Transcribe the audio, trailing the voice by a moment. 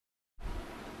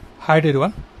Hi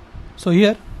everyone. So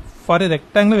here for a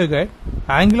rectangular waveguide,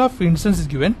 angle of incidence is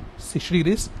given 60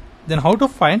 degrees. Then how to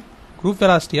find group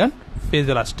velocity and phase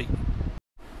velocity?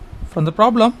 From the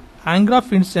problem, angle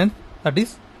of incidence, that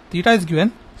is theta, is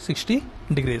given 60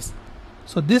 degrees.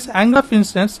 So this angle of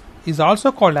incidence is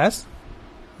also called as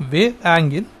wave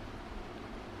angle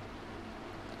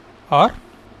or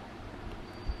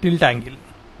tilt angle.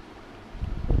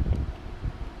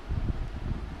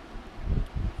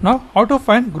 Now how to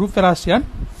find group velocity and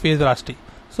phase velocity?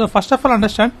 So first of all,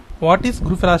 understand what is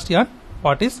group velocity and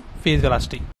what is phase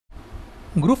velocity.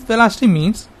 Group velocity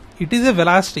means it is a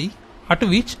velocity at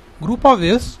which group of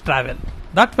waves travel.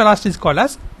 That velocity is called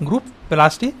as group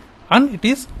velocity and it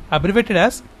is abbreviated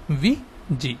as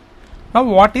Vg. Now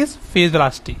what is phase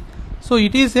velocity? So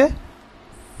it is a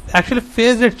actually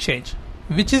phase rate change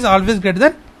which is always greater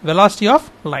than velocity of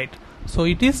light. So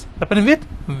it is represented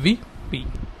with Vp.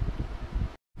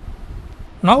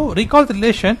 Now recall the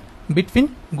relation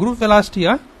between group velocity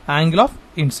and angle of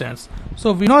incidence.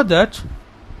 So we know that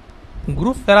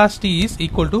group velocity is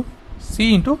equal to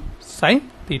c into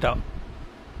sine theta.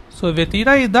 So where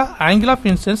theta is the angle of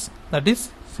incidence, that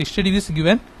is 60 degrees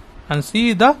given, and c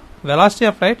is the velocity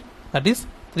of light, that is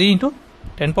 3 into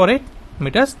 10 power 8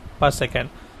 meters per second.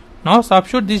 Now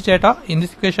substitute this data in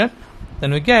this equation,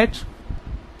 then we get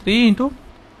 3 into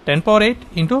 10 power 8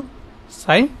 into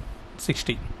sine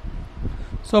 60.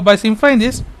 So by simplifying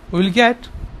this, we will get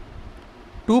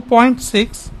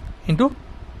 2.6 into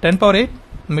 10 power 8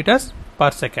 meters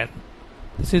per second.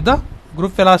 This is the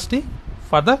group velocity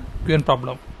for the given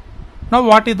problem. Now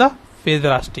what is the phase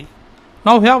velocity?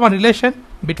 Now we have one relation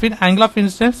between angle of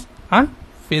incidence and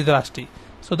phase velocity.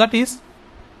 So that is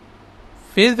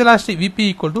phase velocity Vp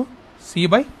equal to c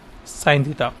by sine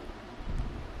theta.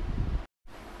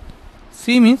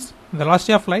 C means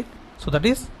velocity of light, so that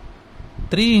is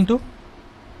 3 into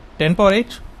 10 power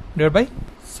 8 divided by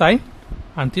sine,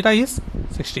 and theta is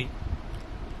 60.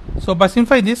 So by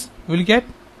simplifying this, we will get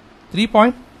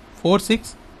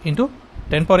 3.46 into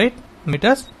 10 power 8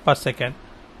 meters per second,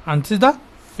 and this is the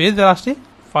phase velocity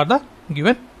for the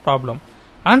given problem.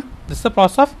 And this is the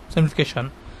process of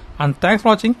simplification. And thanks for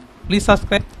watching. Please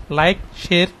subscribe, like,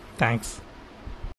 share. Thanks.